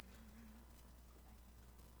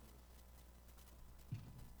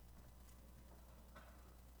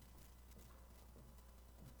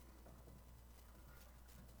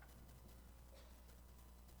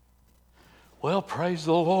Well, praise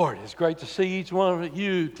the Lord. It's great to see each one of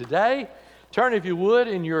you today. Turn, if you would,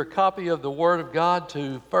 in your copy of the Word of God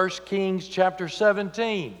to 1 Kings chapter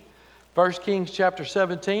 17. 1 Kings chapter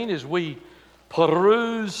 17, as we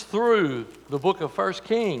peruse through the book of 1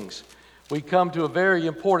 Kings, we come to a very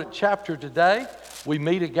important chapter today. We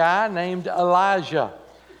meet a guy named Elijah,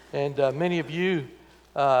 and many of you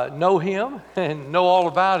know him and know all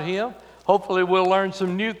about him. Hopefully we'll learn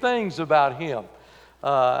some new things about him.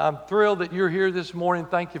 I'm thrilled that you're here this morning.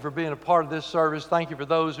 Thank you for being a part of this service. Thank you for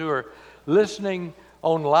those who are listening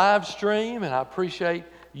on live stream, and I appreciate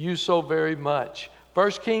you so very much.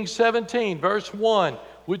 1 Kings 17, verse 1.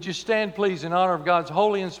 Would you stand, please, in honor of God's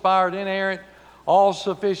holy, inspired, inerrant,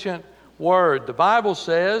 all-sufficient word. The Bible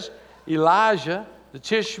says, Elijah, the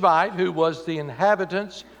Tishbite, who was the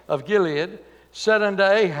inhabitants of Gilead, said unto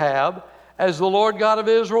Ahab, As the Lord God of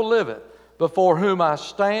Israel liveth, before whom I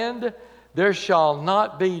stand, there shall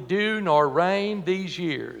not be dew nor rain these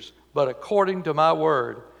years, but according to my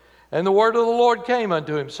word. And the word of the Lord came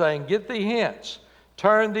unto him, saying, Get thee hence,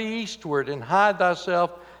 turn thee eastward, and hide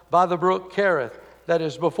thyself by the brook Cherith, that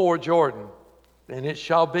is before Jordan. And it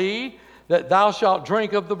shall be that thou shalt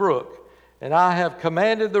drink of the brook, and I have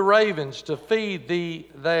commanded the ravens to feed thee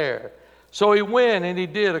there. So he went, and he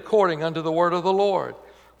did according unto the word of the Lord.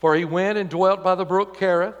 For he went and dwelt by the brook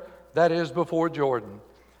Cherith, that is before Jordan.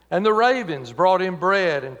 And the ravens brought him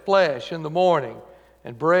bread and flesh in the morning,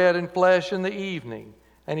 and bread and flesh in the evening,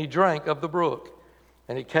 and he drank of the brook.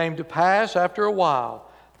 And it came to pass after a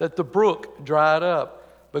while that the brook dried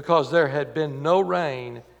up, because there had been no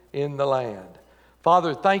rain in the land.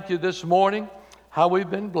 Father, thank you this morning, how we've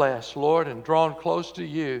been blessed, Lord, and drawn close to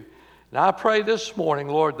you. And I pray this morning,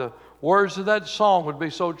 Lord, the words of that song would be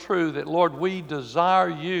so true that, Lord, we desire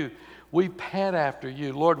you. We pant after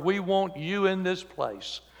you. Lord, we want you in this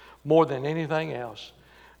place more than anything else.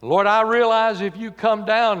 Lord, I realize if you come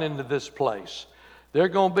down into this place, there are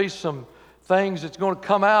going to be some things that's going to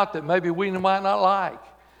come out that maybe we might not like.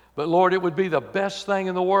 But Lord, it would be the best thing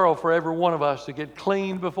in the world for every one of us to get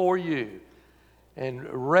clean before you and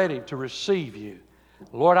ready to receive you.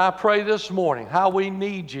 Lord, I pray this morning how we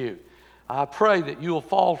need you. I pray that you will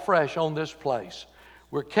fall fresh on this place.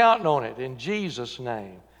 We're counting on it in Jesus'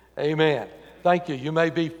 name. Amen. Thank you. You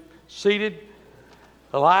may be seated.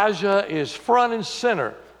 Elijah is front and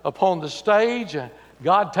center upon the stage.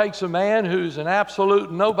 God takes a man who's an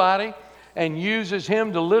absolute nobody and uses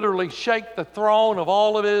him to literally shake the throne of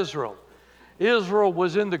all of Israel. Israel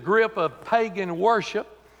was in the grip of pagan worship.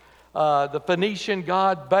 The Phoenician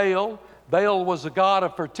god Baal. Baal was the god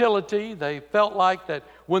of fertility. They felt like that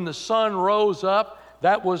when the sun rose up,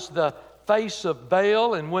 that was the face of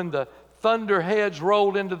Baal, and when the thunderheads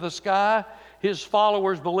rolled into the sky, his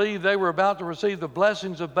followers believed they were about to receive the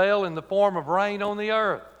blessings of Baal in the form of rain on the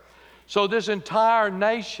earth. So this entire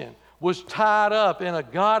nation was tied up in a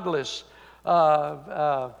godless,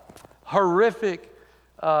 horrific,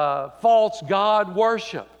 false god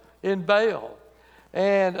worship in Baal.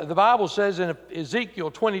 And the Bible says in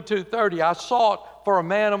Ezekiel 22:30, I sought for a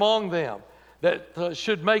man among them that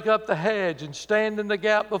should make up the hedge and stand in the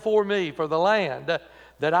gap before me for the land,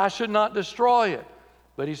 that I should not destroy it.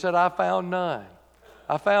 But he said, I found none.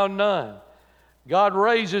 I found none. God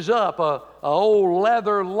raises up a old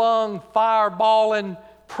leather-lung, fireballing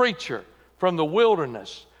preacher from the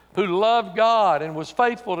wilderness who loved God and was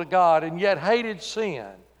faithful to God and yet hated sin.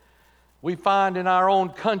 We find in our own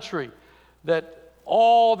country that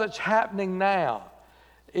all that's happening now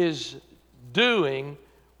is doing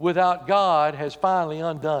without God has finally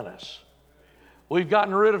undone us. We've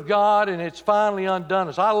gotten rid of God and it's finally undone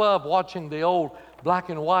us. I love watching the old black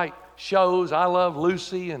and white shows. I love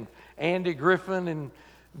Lucy and Andy Griffin and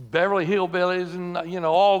Beverly Hillbillies and,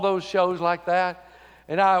 all those shows like that.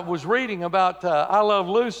 And I was reading about I Love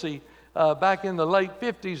Lucy back in the late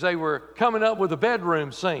 50s. They were coming up with a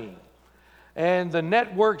bedroom scene. And the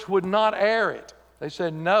networks would not air it. They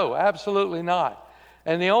said, no, absolutely not.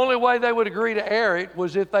 And the only way they would agree to air it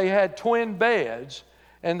was if they had twin beds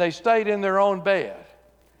and they stayed in their own bed.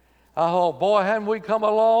 I thought, boy, haven't we come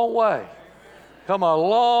a long way. Come a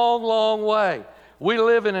long, long way. We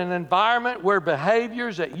live in an environment where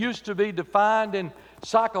behaviors that used to be defined in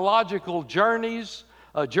psychological journals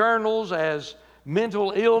as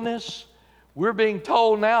mental illness, we're being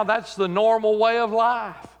told now that's the normal way of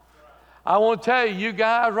life. I want to tell you, you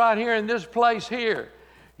guys right here in this place here,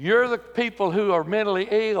 you're the people who are mentally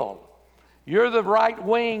ill. You're the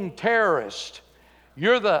right-wing terrorist.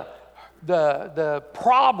 You're the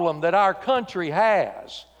problem that our country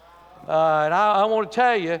has. And I want to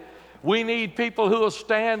tell you, we need people who will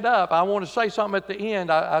stand up. I want to say something at the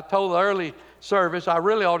end. I told the early service, I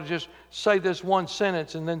really ought to just say this one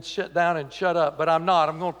sentence and then sit down and shut up. But I'm not.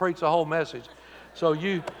 I'm going to preach the whole message. So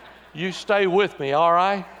you stay with me, all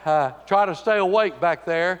right? Try to stay awake back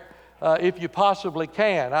there if you possibly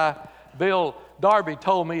can. Bill Darby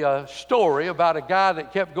told me a story about a guy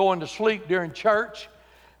that kept going to sleep during church.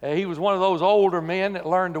 He was one of those older men that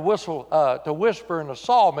learned to whisper in a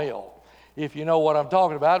sawmill, if you know what I'm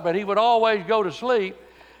talking about. But he would always go to sleep,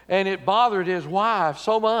 and it bothered his wife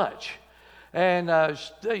so much. And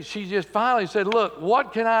she just finally said, look,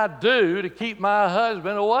 what can I do to keep my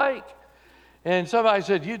husband awake? And somebody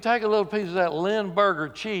said, you take a little piece of that Limburger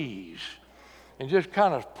cheese and just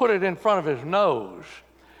kind of put it in front of his nose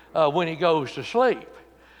when he goes to sleep.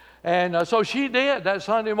 And so she did that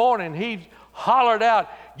Sunday morning. He hollered out,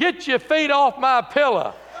 get your feet off my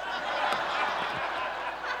pillow.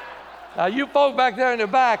 Now, you folk back there in the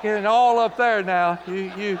back and all up there now,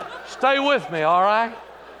 you stay with me, all right?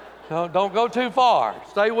 Don't go too far.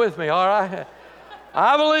 Stay with me, all right?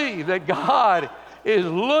 I believe that God is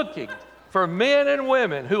looking for men and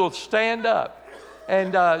women who will stand up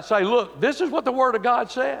and say, look, this is what the Word of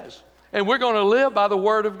God says, and we're going to live by the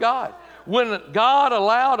Word of God. When God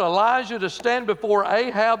allowed Elijah to stand before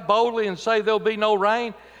Ahab boldly and say there'll be no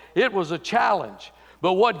rain, it was a challenge.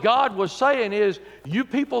 But what God was saying is, you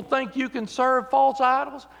people think you can serve false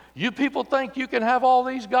idols? You people think you can have all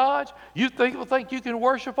these gods? You people think you can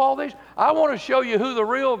worship all these? I want to show you who the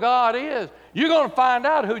real God is. You're going to find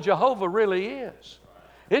out who Jehovah really is.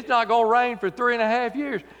 It's not going to rain for 3.5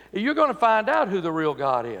 years. You're going to find out who the real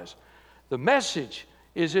God is. The message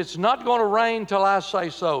is it's not going to rain till I say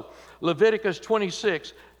so. Leviticus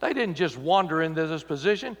 26, they didn't just wander into this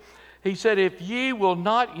position. He said, if ye will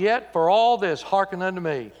not yet for all this hearken unto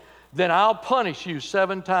me, then I'll punish you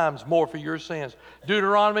 7 times more for your sins.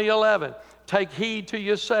 Deuteronomy 11, take heed to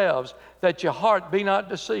yourselves that your heart be not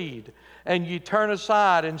deceived, and ye turn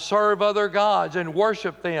aside and serve other gods and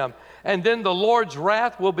worship them. And then the Lord's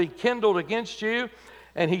wrath will be kindled against you,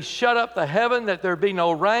 and he shut up the heaven that there be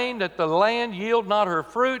no rain, that the land yield not her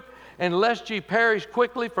fruit, and lest ye perish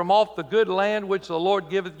quickly from off the good land which the Lord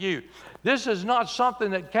giveth you. This is not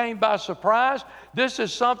something that came by surprise. This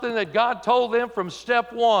is something that God told them from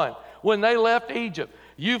step one when they left Egypt.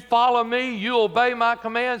 You follow me, you obey my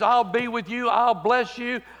commands, I'll be with you, I'll bless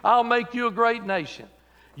you, I'll make you a great nation.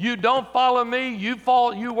 You don't follow me, you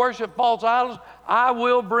worship false idols, I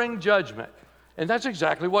will bring judgment. And that's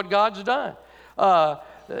exactly what God's done.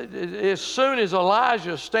 As soon as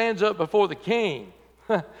Elijah stands up before the king,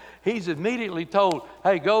 he's immediately told,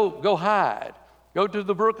 hey, go hide. Go to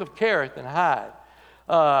the brook of Kerith and hide.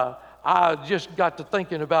 I just got to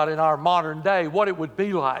thinking about in our modern day what it would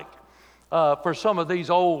be like for some of these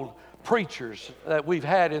old preachers that we've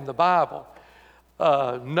had in the Bible.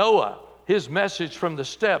 Noah, his message from the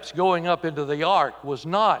steps going up into the ark was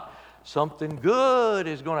not something good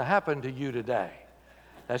is going to happen to you today.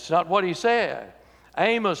 That's not what he said.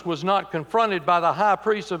 Amos was not confronted by the high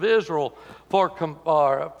priest of Israel for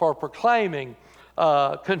proclaiming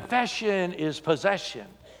confession is possession.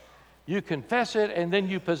 You confess it and then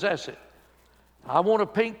you possess it. I want a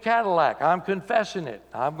pink Cadillac. I'm confessing it.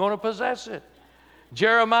 I'm going to possess it.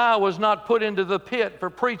 Jeremiah was not put into the pit for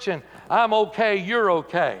preaching, I'm okay, you're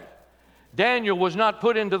okay. Daniel was not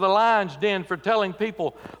put into the lion's den for telling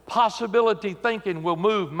people possibility thinking will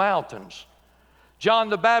move mountains. John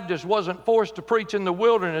the Baptist wasn't forced to preach in the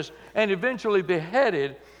wilderness and eventually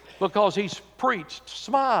beheaded because he preached,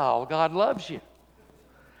 smile, God loves you.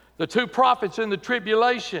 The 2 prophets in the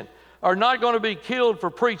tribulation are not going to be killed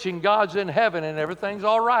for preaching God's in heaven and everything's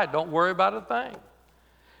all right. Don't worry about a thing.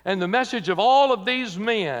 And the message of all of these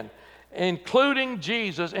men, including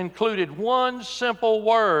Jesus, included one simple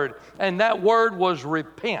word, and that word was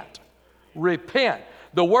repent. Repent.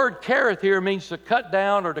 The word Kerith here means to cut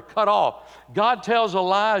down or to cut off. God tells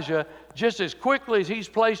Elijah, just as quickly as he's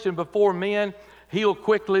placed him before men, he'll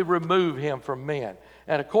quickly remove him from men.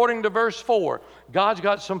 And according to verse 4, God's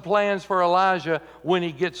got some plans for Elijah when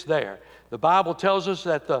he gets there. The Bible tells us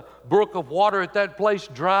that the brook of water at that place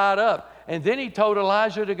dried up. And then he told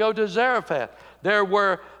Elijah to go to Zarephath, there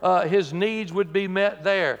where his needs would be met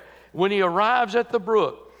there. When he arrives at the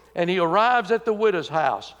brook and he arrives at the widow's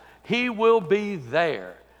house, he will be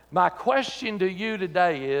there. My question to you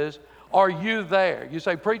today is, are you there? You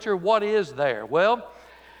say, preacher, what is there? Well,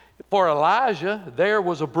 for Elijah, there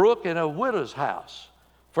was a brook and a widow's house.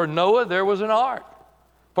 For Noah, there was an ark.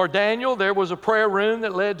 For Daniel, there was a prayer room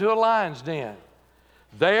that led to a lion's den.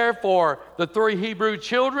 There for the 3 Hebrew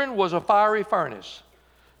children was a fiery furnace.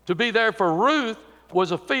 To be there for Ruth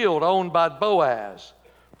was a field owned by Boaz.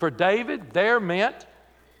 For David, there meant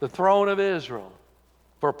the throne of Israel.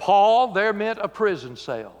 For Paul, there meant a prison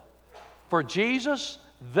cell. For Jesus,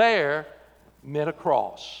 there meant a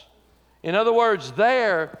cross. In other words,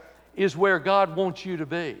 there is where God wants you to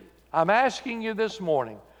be. I'm asking you this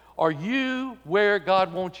morning, are you where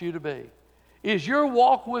God wants you to be? Is your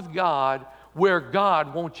walk with God where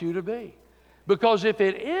God wants you to be? Because if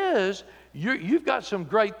it is, you've got some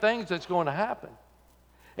great things that's going to happen.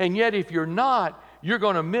 And yet if you're not, you're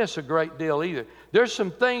going to miss a great deal either. There's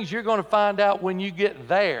some things you're going to find out when you get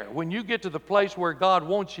there. When you get to the place where God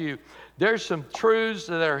wants you, there's some truths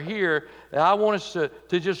that are here that I want us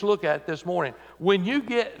to just look at this morning. When you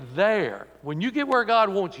get there, when you get where God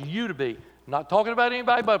wants you to be, I'm not talking about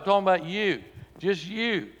anybody, but I'm talking about you, just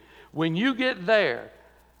you. When you get there,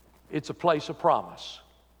 it's a place of promise.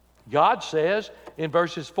 God says in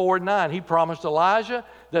verses 4 and 9, He promised Elijah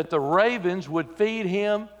that the ravens would feed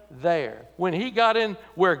him there. When he got in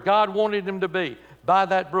where God wanted him to be, by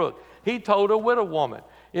that brook, He told a widow woman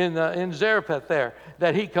in Zarephath there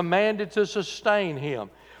that He commanded to sustain him.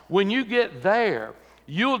 When you get there,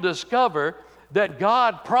 you'll discover that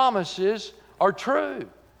God promises are true.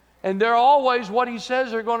 And they're always what He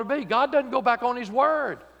says they're going to be. God doesn't go back on His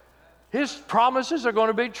word. His promises are going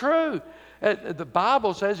to be true. The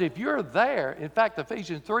Bible says if you're there, in fact,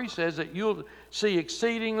 Ephesians 3 says that you'll see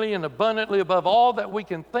exceedingly and abundantly above all that we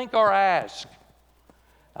can think or ask.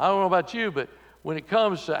 I don't know about you, but when it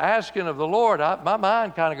comes to asking of the Lord, my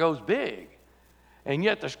mind kind of goes big. And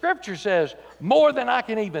yet the Scripture says more than I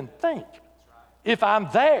can even think. If I'm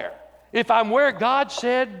there, if I'm where God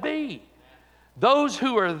said be. Those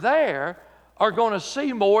who are there are going to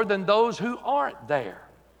see more than those who aren't there.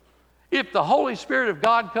 If the Holy Spirit of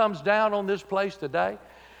God comes down on this place today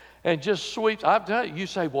and just sweeps, I'm telling you, you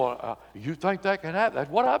say, well, you think that can happen? That's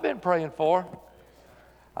what I've been praying for.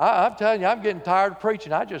 I'm telling you, I'm getting tired of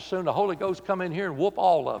preaching. I just assume the Holy Ghost come in here and whoop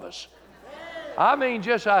all of us. I mean,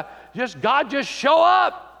 just God just show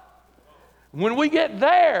up. When we get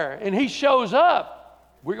there and He shows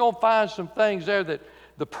up, we're going to find some things there that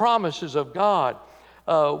the promises of God,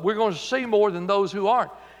 we're going to see more than those who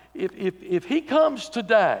aren't. If He comes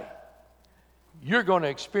today, you're going to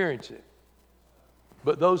experience it.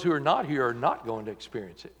 But those who are not here are not going to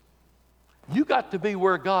experience it. You got to be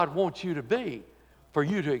where God wants you to be for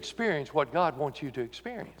you to experience what God wants you to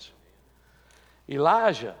experience.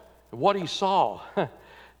 Elijah, what he saw,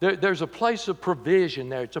 there's a place of provision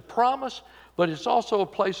there. It's a promise, but it's also a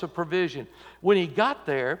place of provision. When he got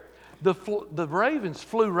there, the ravens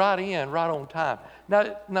flew right in, right on time.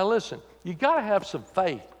 Now listen, you got to have some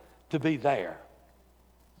faith to be there.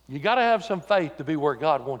 You got to have some faith to be where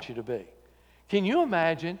God wants you to be. Can you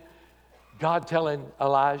imagine God telling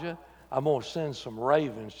Elijah, I'm going to send some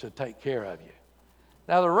ravens to take care of you?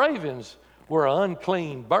 Now, the ravens were an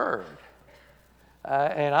unclean bird.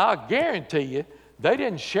 And I'll guarantee you, they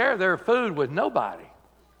didn't share their food with nobody.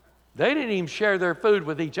 They didn't even share their food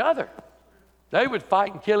with each other. They would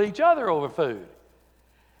fight and kill each other over food.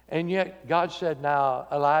 And yet, God said, now,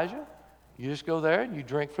 Elijah, you just go there and you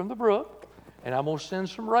drink from the brook. And I'm going to send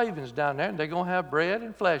some ravens down there, and they're going to have bread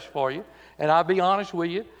and flesh for you. And I'll be honest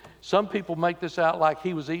with you, some people make this out like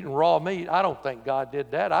he was eating raw meat. I don't think God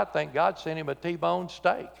did that. I think God sent him a T-bone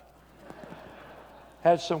steak.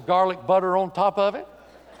 Had some garlic butter on top of it.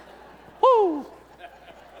 Woo!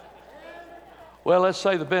 Well, let's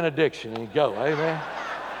say the benediction and go. Amen.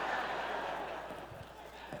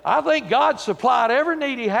 I think God supplied every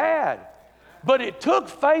need he had. But it took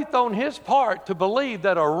faith on his part to believe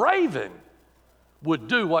that a raven would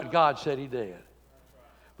do what God said he did.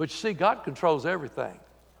 But you see, God controls everything.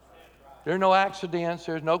 There are no accidents.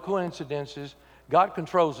 There's no coincidences. God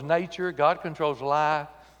controls nature. God controls life.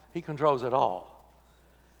 He controls it all.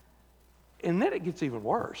 And then it gets even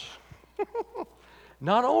worse.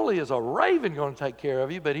 Not only is a raven going to take care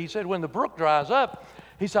of you, but he said when the brook dries up,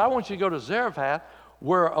 he said, I want you to go to Zarephath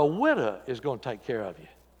where a widow is going to take care of you.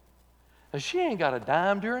 Now, she ain't got a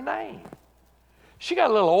dime to her name. She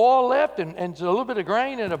got a little oil left and a little bit of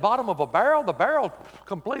grain in the bottom of a barrel. The barrel's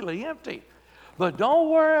completely empty. But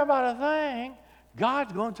don't worry about a thing.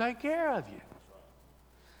 God's going to take care of you.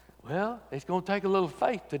 Well, it's going to take a little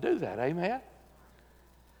faith to do that. Amen?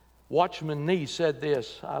 Watchman Nee said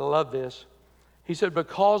this. I love this. He said,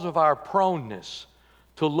 because of our proneness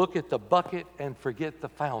to look at the bucket and forget the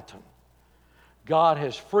fountain, God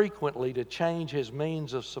has frequently to change His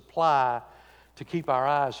means of supply to keep our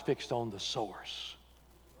eyes fixed on the source.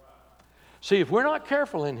 See, if we're not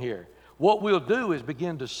careful in here, what we'll do is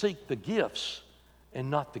begin to seek the gifts and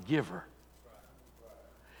not the giver.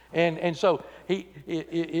 And so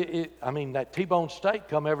that T-bone steak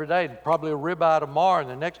come every day, probably a ribeye tomorrow, and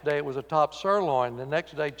the next day it was a top sirloin, the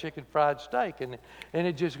next day chicken fried steak, and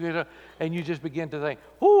it just, and you just begin to think,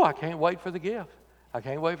 oh, I can't wait for the gift. I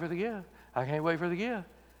can't wait for the gift. I can't wait for the gift.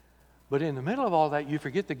 But in the middle of all that, you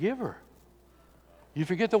forget the giver. You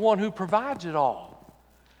forget the one who provides it all.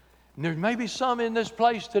 And there may be some in this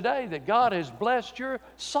place today that God has blessed your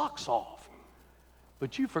socks off,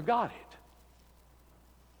 but you forgot it.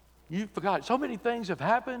 You forgot. So many things have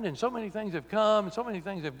happened, and so many things have come, and so many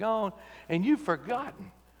things have gone, and you've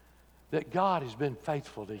forgotten that God has been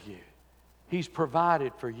faithful to you. He's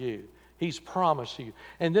provided for you. He's promised you.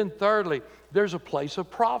 And then thirdly, there's a place of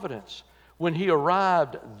providence. When he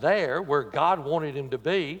arrived there where God wanted him to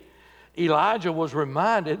be, Elijah was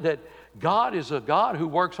reminded that God is a God who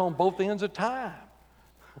works on both ends of time.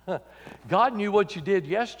 God knew what you did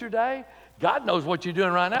yesterday. God knows what you're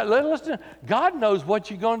doing right now. Listen, God knows what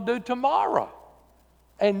you're going to do tomorrow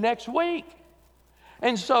and next week.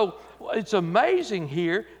 And so it's amazing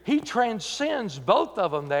here. He transcends both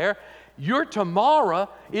of them there. Your tomorrow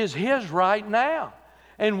is his right now.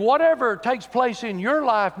 And whatever takes place in your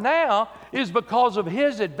life now is because of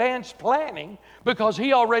his advanced planning, because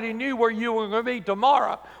he already knew where you were going to be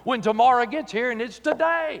tomorrow when tomorrow gets here, and it's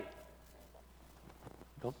today.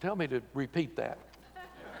 Don't tell me to repeat that.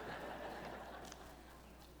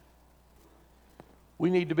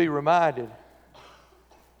 We need to be reminded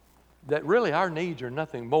that really our needs are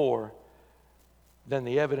nothing more than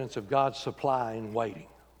the evidence of God's supply and waiting.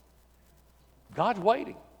 God's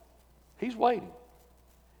waiting. He's waiting.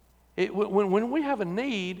 When we have a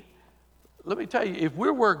need, let me tell you, if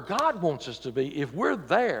we're where God wants us to be, if we're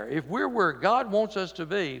there, if we're where God wants us to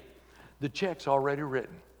be, the check's already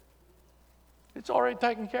written. It's already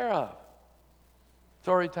taken care of. It's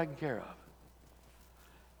already taken care of.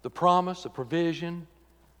 The promise, the provision,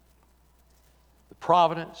 the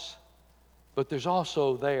providence, but there's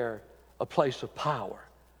also there a place of power.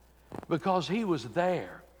 Because he was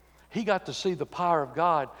there, he got to see the power of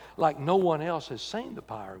God like no one else has seen the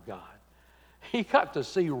power of God. He got to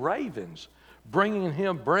see ravens bringing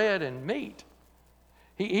him bread and meat.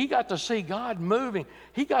 He got to see God moving.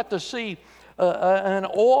 He got to see an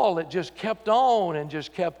oil that just kept on and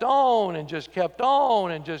just kept on and just kept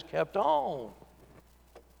on and just kept on.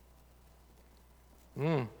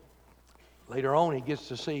 Later on, he gets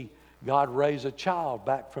to see God raise a child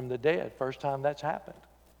back from the dead. First time that's happened.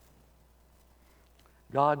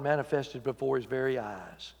 God manifested before his very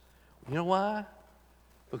eyes. You know why?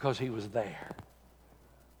 Because he was there.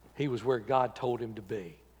 He was where God told him to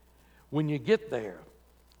be. When you get there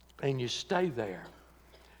and you stay there,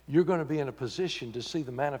 you're going to be in a position to see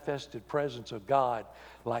the manifested presence of God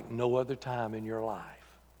like no other time in your life.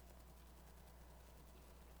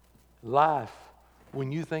 Life,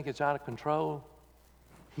 when you think it's out of control,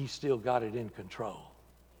 he's still got it in control.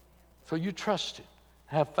 So you trust him.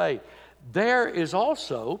 Have faith. There is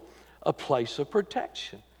also a place of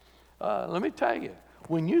protection. Let me tell you,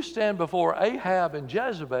 when you stand before Ahab and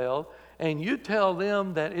Jezebel and you tell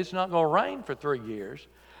them that it's not going to rain for 3 years,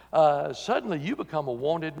 suddenly you become a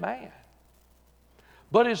wanted man.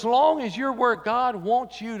 But as long as you're where God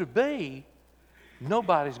wants you to be,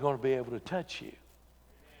 nobody's going to be able to touch you.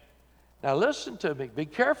 Now listen to me. Be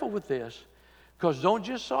careful with this, because don't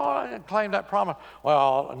just claim that promise.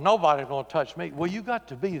 Well, nobody's going to touch me. Well, you got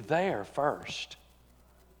to be there first.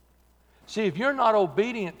 See, if you're not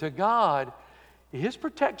obedient to God, his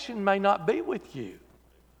protection may not be with you.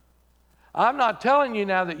 I'm not telling you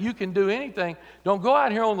now that you can do anything. Don't go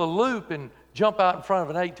out here on the loop and jump out in front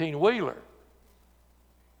of an 18-wheeler.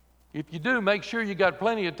 If you do, make sure you got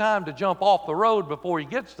plenty of time to jump off the road before he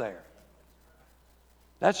gets there.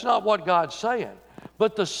 That's not what God's saying.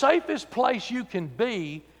 But the safest place you can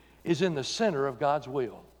be is in the center of God's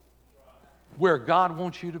will, where God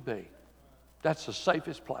wants you to be. That's the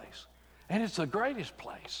safest place. And it's the greatest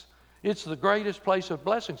place. It's the greatest place of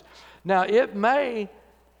blessings. Now, it may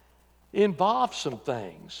involve some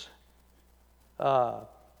things.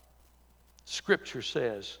 Scripture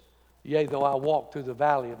says, yea, though I walk through the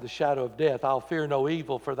valley of the shadow of death, I'll fear no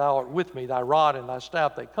evil, for thou art with me, thy rod and thy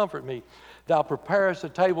staff, they comfort me. Thou preparest a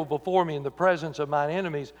table before me in the presence of mine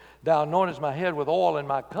enemies. Thou anointest my head with oil, and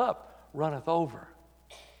my cup runneth over.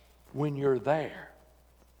 When you're there,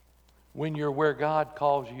 when you're where God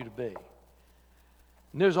calls you to be.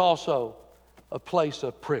 And there's also a place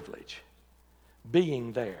of privilege,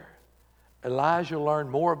 being there. Elijah learned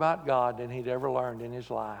more about God than he'd ever learned in his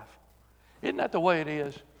life. Isn't that the way it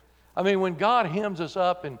is? I mean, when God hems us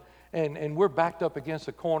up and we're backed up against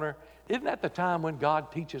the corner, isn't that the time when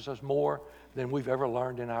God teaches us more than we've ever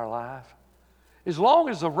learned in our life? As long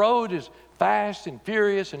as the road is fast and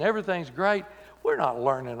furious and everything's great, we're not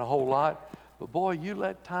learning a whole lot. But boy, you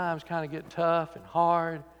let times kind of get tough and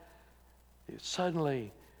hard,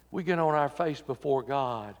 suddenly we get on our face before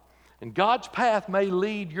God. And God's path may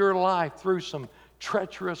lead your life through some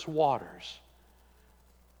treacherous waters.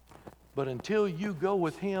 But until you go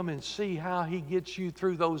with Him and see how He gets you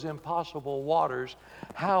through those impossible waters,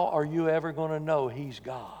 how are you ever going to know He's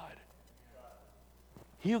God?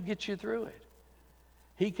 He'll get you through it.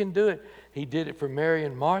 He can do it. He did it for Mary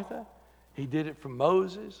and Martha. He did it for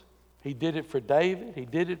Moses. He did it for David. He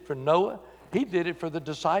did it for Noah. He did it for the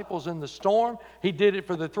disciples in the storm. He did it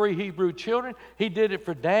for the 3 Hebrew children. He did it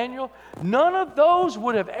for Daniel. None of those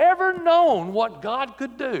would have ever known what God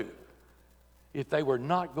could do if they were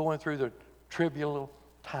not going through the troubled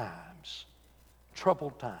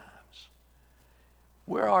times.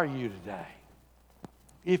 Where are you today?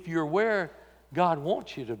 If you're where God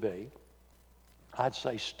wants you to be, I'd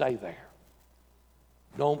say stay there.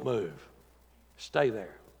 Don't move. Stay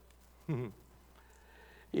there.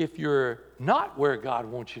 If you're not where God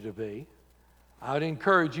wants you to be, I would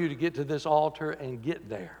encourage you to get to this altar and get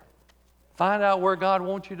there. Find out where God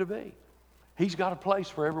wants you to be. He's got a place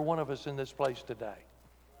for every one of us in this place today.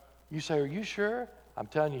 You say, are you sure? I'm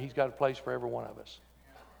telling you, He's got a place for every one of us.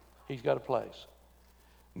 He's got a place.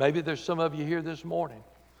 Maybe there's some of you here this morning.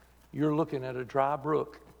 You're looking at a dry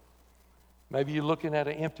brook. Maybe you're looking at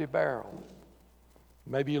an empty barrel.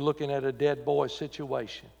 Maybe you're looking at a dead boy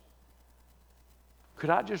situation. Could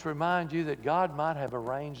I just remind you that God might have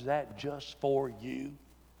arranged that just for you?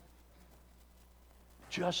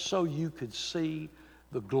 Just so you could see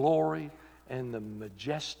the glory and the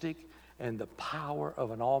majestic and the power of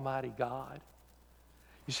an almighty God.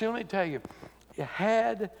 You see, let me tell you,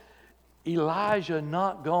 had Elijah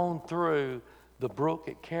not gone through the brook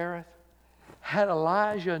at Kerith, had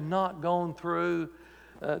Elijah not gone through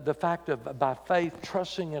the fact of, by faith,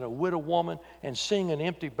 trusting in a widow woman and seeing an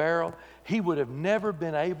empty barrel, he would have never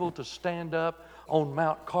been able to stand up on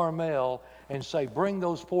Mount Carmel and say, bring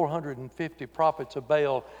those 450 prophets of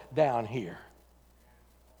Baal down here.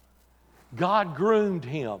 God groomed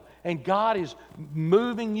him, and God is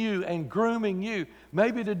moving you and grooming you,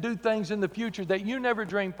 maybe to do things in the future that you never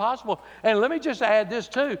dreamed possible. And let me just add this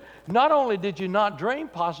too. Not only did you not dream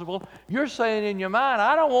possible, you're saying in your mind,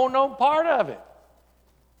 I don't want no part of it.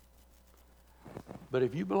 But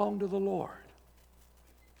if you belong to the Lord,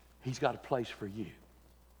 He's got a place for you.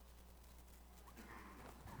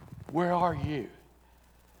 Where are you?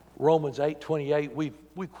 Romans 8:28,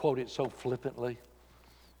 we quote it so flippantly,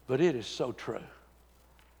 but it is so true.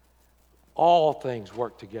 All things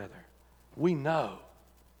work together. We know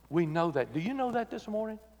that. Do you know that this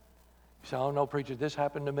morning? You say, oh no, preacher, this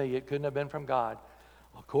happened to me. It couldn't have been from God.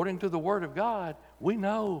 According to the Word of God, we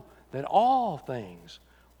know that all things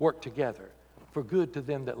work together for good to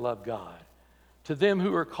them that love God, to them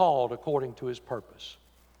who are called according to His purpose.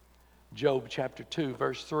 Job chapter 2,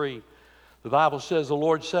 verse 3, the Bible says, the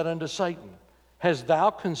Lord said unto Satan, hast thou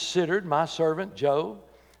considered my servant Job,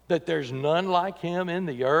 that there's none like him in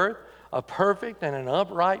the earth, a perfect and an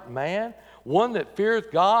upright man, one that feareth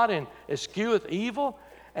God and escheweth evil,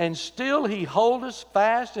 and still he holdeth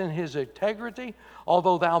fast in his integrity,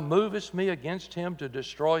 although thou movest me against him to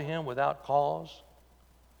destroy him without cause?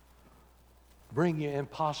 Bring your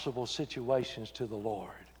impossible situations to the Lord.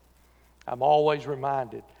 I'm always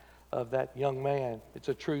reminded of that young man. It's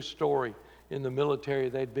a true story. In the military,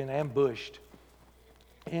 they'd been ambushed.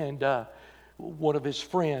 And one of his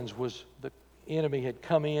friends the enemy had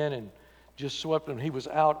come in and just swept him. He was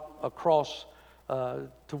out across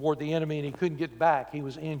toward the enemy, and he couldn't get back. He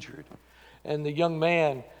was injured. And the young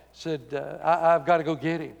man said, I've got to go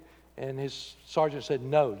get him. And his sergeant said,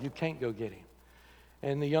 no, you can't go get him.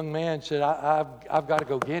 And the young man said, I've got to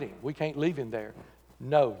go get him. We can't leave him there.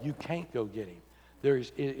 No, you can't go get him.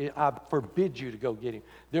 I forbid you to go get him.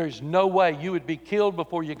 There's no way. You would be killed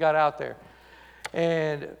before you got out there.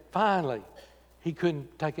 And finally, he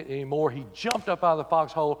couldn't take it anymore. He jumped up out of the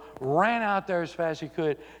foxhole, ran out there as fast as he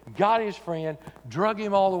could, got his friend, drug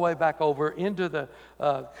him all the way back over into the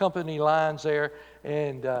company lines there,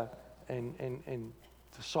 and the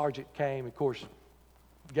sergeant came, of course,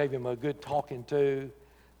 gave him a good talking to,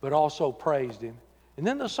 but also praised him. And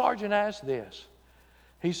then the sergeant asked this.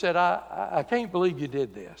 He said, I can't believe you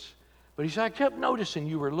did this. But he said, I kept noticing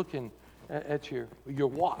you were looking at your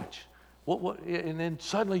watch. And then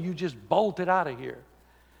suddenly you just bolted out of here.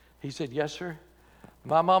 He said, yes, sir.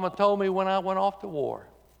 My mama told me when I went off to war,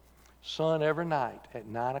 son, every night at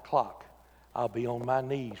 9 o'clock, I'll be on my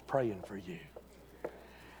knees praying for you.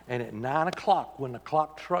 And at 9 o'clock, when the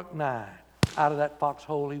clock struck 9, out of that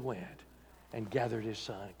foxhole he went. and gathered his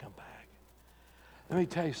son and come back. Let me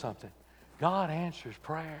tell you something. God answers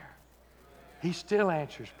prayer. He still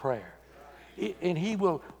answers prayer. And he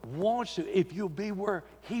wants to, if you'll be where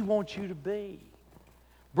he wants you to be.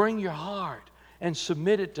 Bring your heart and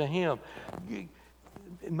submit it to him.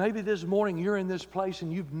 Maybe this morning you're in this place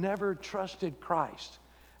and you've never trusted Christ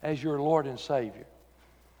as your Lord and Savior.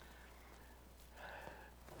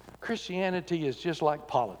 Christianity is just like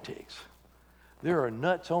politics. There are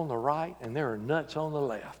nuts on the right and there are nuts on the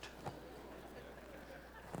left.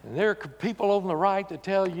 And there are people on the right that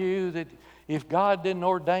tell you that if God didn't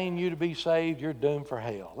ordain you to be saved, you're doomed for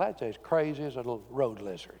hell. That's as crazy as a little road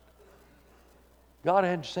lizard. God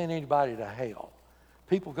hadn't sent anybody to hell.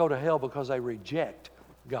 People go to hell because they reject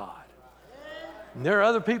God. And there are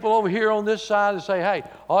other people over here on this side that say, hey,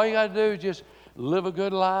 all you got to do is just live a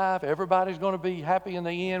good life. Everybody's going to be happy in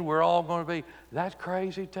the end. We're all going to be. That's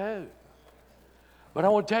crazy too. But I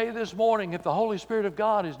want to tell you this morning, if the Holy Spirit of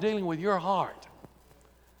God is dealing with your heart,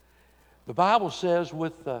 the Bible says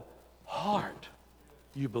with the heart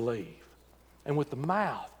you believe, and with the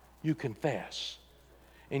mouth you confess.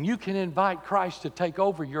 And you can invite Christ to take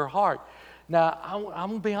over your heart. Now, I'm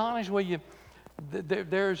going to be honest with you.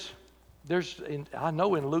 I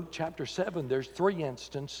know in Luke chapter 7, there's 3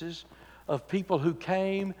 instances of people who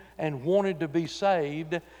came and wanted to be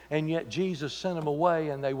saved, and yet Jesus sent them away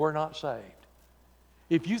and they were not saved.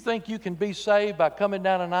 If you think you can be saved by coming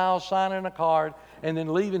down an aisle, signing a card, and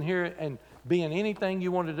then leaving here and being anything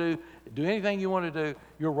you want to do anything you want to do,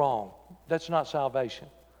 you're wrong. That's not salvation.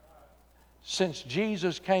 Since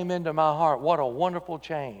Jesus came into my heart, what a wonderful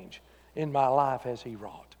change in my life has he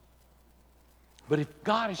wrought. But if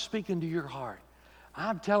God is speaking to your heart,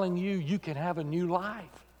 I'm telling you, you can have a new life.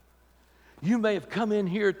 You may have come in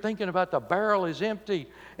here thinking about the barrel is empty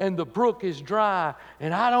and the brook is dry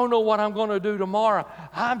and I don't know what I'm going to do tomorrow.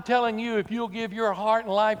 I'm telling you, if you'll give your heart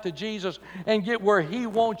and life to Jesus and get where he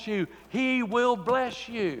wants you, he will bless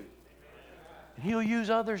you. And he'll use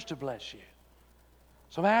others to bless you.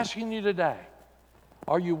 So I'm asking you today,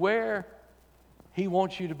 are you where he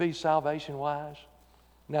wants you to be salvation-wise?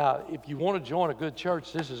 Now, if you want to join a good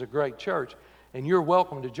church, this is a great church, and you're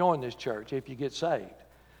welcome to join this church if you get saved.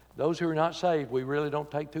 Those who are not saved, we really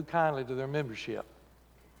don't take too kindly to their membership.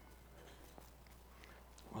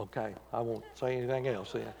 Okay, I won't say anything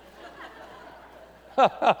else then.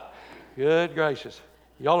 Good gracious.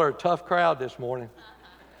 Y'all are a tough crowd this morning.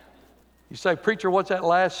 You say, preacher, what's that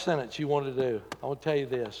last sentence you want to do? I want to tell you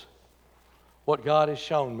this. What God has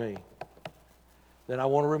shown me that I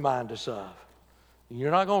want to remind us of.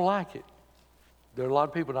 You're not going to like it. There are a lot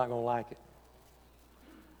of people not going to like it.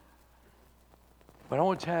 But I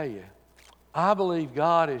want to tell you, I believe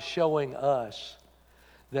God is showing us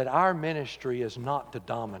that our ministry is not to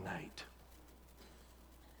dominate.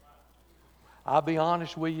 I'll be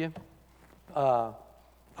honest with you.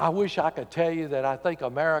 I wish I could tell you that I think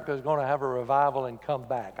America is going to have a revival and come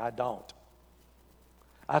back. I don't.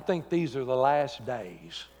 I think these are the last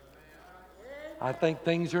days. I think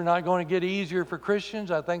things are not going to get easier for Christians.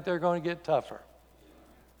 I think they're going to get tougher.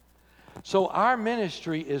 So our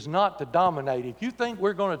ministry is not to dominate. If you think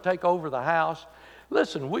we're going to take over the House,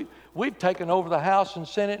 listen, we've taken over the House and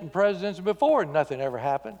Senate and presidency before and nothing ever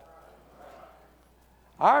happened.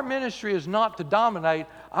 Our ministry is not to dominate.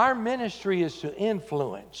 Our ministry is to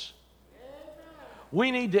influence.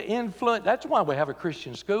 We need to influence. That's why we have a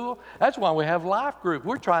Christian school. That's why we have Life Group.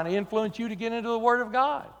 We're trying to influence you to get into the Word of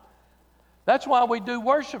God. That's why we do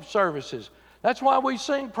worship services. That's why we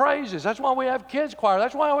sing praises. That's why we have kids choir.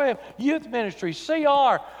 That's why we have youth ministry,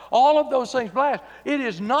 CR, all of those things. Blast. It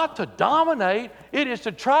is not to dominate. It is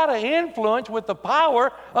to try to influence with the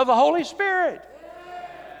power of the Holy Spirit.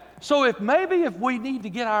 So if we need to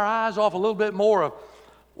get our eyes off a little bit more of,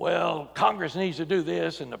 well, Congress needs to do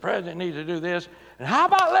this and the president needs to do this, and how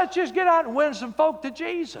about let's just get out and win some folk to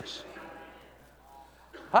Jesus?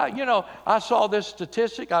 I saw this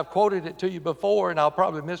statistic. I've quoted it to you before, and I'll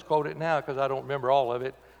probably misquote it now because I don't remember all of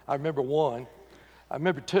it. I remember one. I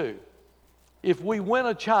remember two. If we win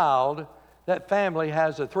a child, that family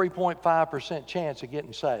has a 3.5% chance of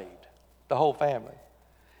getting saved, the whole family.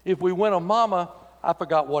 If we win a mama, I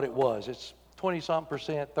forgot what it was. It's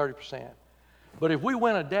 20-something%, 30%. But if we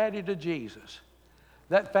win a daddy to Jesus,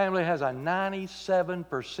 that family has a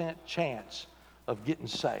 97% chance of getting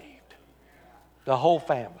saved. The whole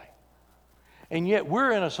family. And yet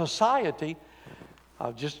we're in a society,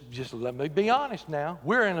 just let me be honest now,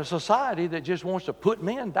 we're in a society that just wants to put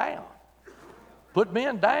men down. Put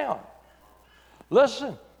men down.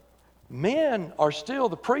 Listen, men are still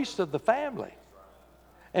the priests of the family.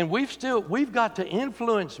 And we've got to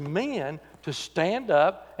influence men to stand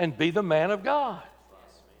up and be the man of God.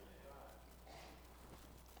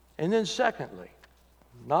 And then secondly,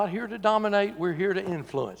 not here to dominate, we're here to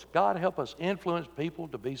influence. God, help us influence people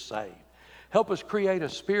to be saved. Help us create a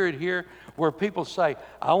spirit here where people say,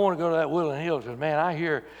 I want to go to that Woodland Hills. Because, man, I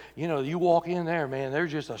hear, you walk in there, man,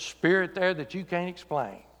 there's just a spirit there that you can't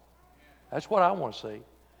explain. That's what I want to see.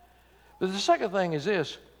 But the second thing is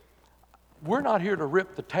this. We're not here to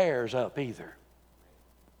rip the tares up either.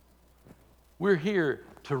 We're here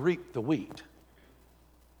to reap the wheat.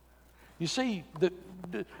 You see,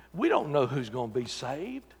 we don't know who's going to be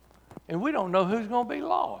saved, and we don't know who's going to be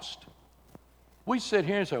lost. We sit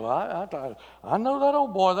here and say, well, I know that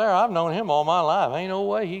old boy there. I've known him all my life. Ain't no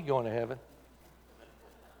way he's going to heaven.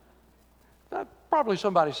 Probably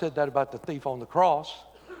somebody said that about the thief on the cross,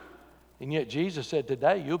 and yet Jesus said,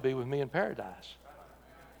 today you'll be with me in paradise.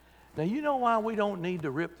 Now, you know why we don't need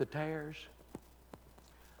to rip the tares?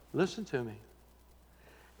 Listen to me.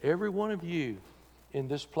 Every one of you in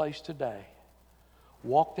this place today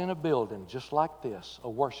walked in a building just like this, a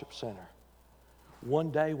worship center,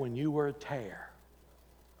 one day when you were a tare.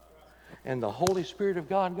 And the Holy Spirit of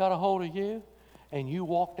God got a hold of you, and you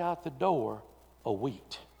walked out the door a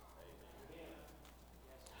wheat.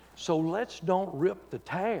 So let's don't rip the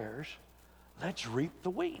tares. Let's reap the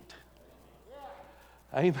wheat.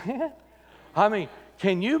 Amen? I mean,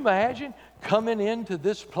 can you imagine coming into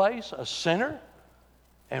this place a sinner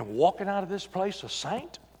and walking out of this place a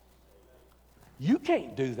saint? You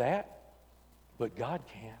can't do that, but God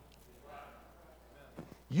can.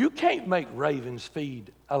 You can't make ravens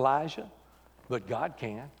feed Elijah, but God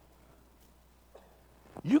can.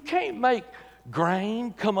 You can't make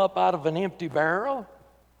grain come up out of an empty barrel,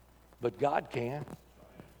 but God can.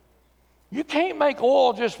 You can't make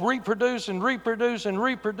oil just reproduce and reproduce and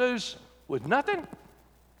reproduce with nothing,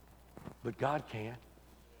 but God can.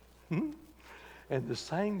 And the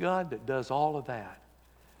same God that does all of that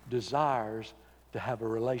desires to have a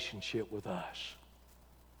relationship with us.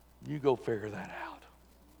 You go figure that out.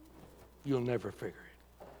 You'll never figure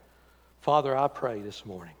it. Father, I pray this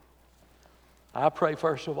morning. I pray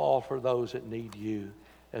first of all for those that need you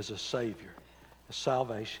as a Savior, a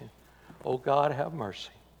salvation. Oh God, have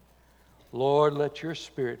mercy. Lord, let your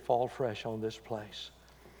Spirit fall fresh on this place.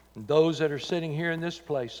 And those that are sitting here in this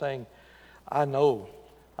place saying, I know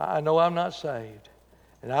I'm not saved,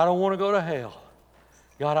 and I don't want to go to hell.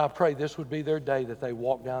 God, I pray this would be their day that they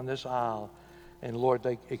walk down this aisle, and Lord,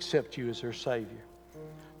 they accept you as their Savior.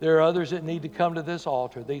 There are others that need to come to this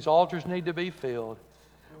altar. These altars need to be filled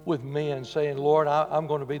with men saying, Lord, I'm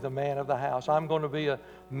going to be the man of the house. I'm going to be a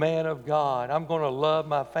man of God. I'm going to love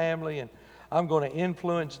my family, and I'm going to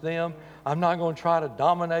influence them. I'm not going to try to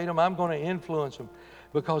dominate them. I'm going to influence them.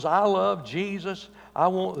 Because I love Jesus, I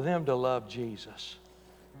want them to love Jesus.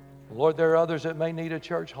 Lord, there are others that may need a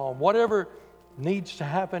church home. Whatever needs to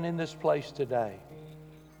happen in this place today,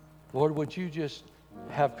 Lord, would you just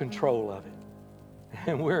have control of it?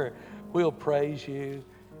 And we'll praise you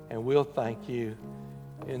and we'll thank you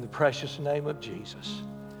in the precious name of Jesus.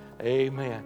 Amen.